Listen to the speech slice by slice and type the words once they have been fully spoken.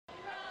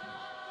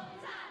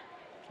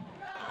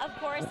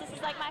course, this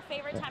is like my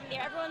favorite time of the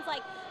year. Everyone's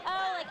like,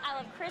 oh, like I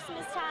love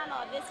Christmas time,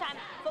 I love this time.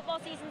 Football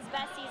season's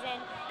best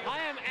season. I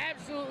am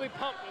absolutely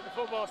pumped that the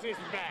football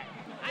season's back.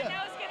 I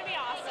know it's going to be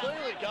awesome.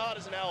 Clearly, God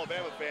is an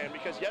Alabama fan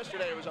because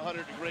yesterday it was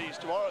 100 degrees.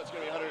 Tomorrow it's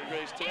going to be 100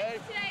 degrees. Today,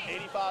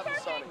 85 and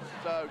sunny.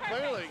 So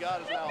clearly,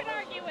 God is an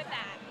Alabama. Who can argue with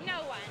that?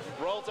 No one.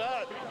 Roll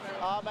Tide.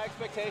 My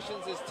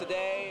expectations is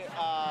today,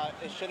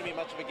 it shouldn't be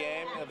much of a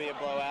game. It'll be a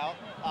blowout.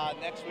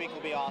 Next week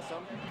will be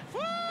awesome.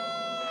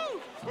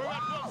 Woo! We're about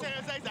to go San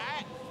Jose's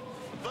at,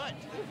 but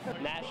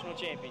National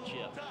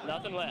championship.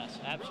 Nothing less.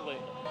 Absolutely.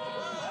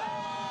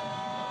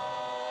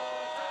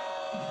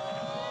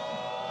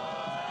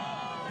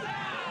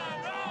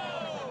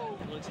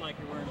 Looks like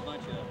you're wearing a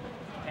bunch of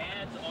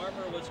pads,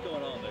 armor. What's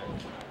going on there?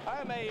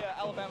 I'm a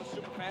Alabama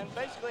super fan.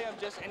 Basically, I'm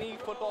just any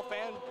football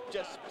fan,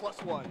 just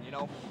 +1, you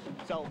know?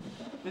 So,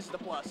 this is the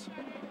plus.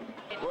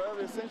 Well,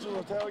 the essentials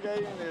of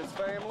tailgating is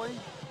family.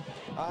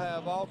 I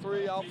have all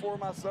four of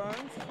my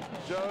sons,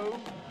 Joe,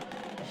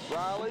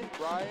 Riley,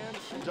 Ryan,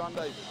 and John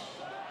David.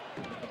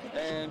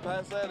 And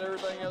past that,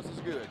 everything else is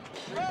good.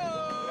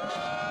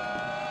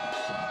 Oh!